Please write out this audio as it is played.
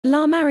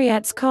La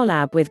Mariette's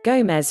collab with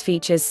Gomez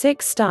features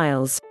 6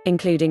 styles,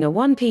 including a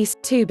one-piece,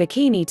 2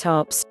 bikini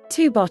tops,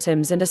 2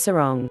 bottoms and a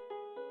sarong.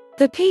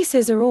 The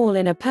pieces are all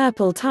in a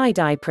purple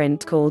tie-dye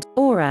print called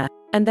Aura,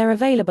 and they're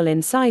available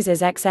in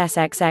sizes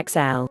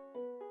XS/XXL.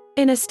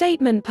 In a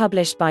statement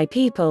published by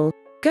People,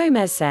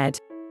 Gomez said,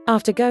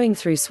 "After going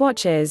through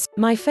swatches,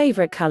 my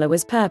favorite color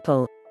was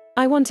purple.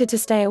 I wanted to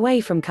stay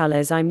away from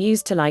colors I'm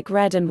used to like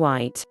red and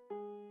white.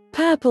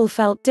 Purple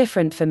felt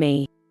different for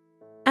me.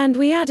 And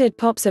we added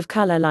pops of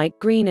color like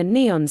green and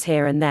neons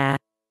here and there.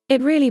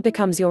 It really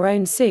becomes your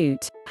own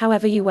suit,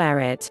 however you wear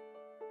it."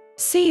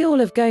 See all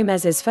of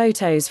Gomez's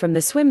photos from the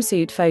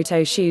swimsuit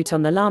photo shoot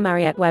on the La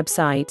Mariette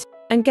website,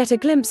 and get a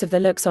glimpse of the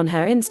looks on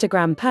her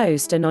Instagram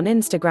post and on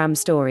Instagram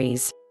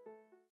stories.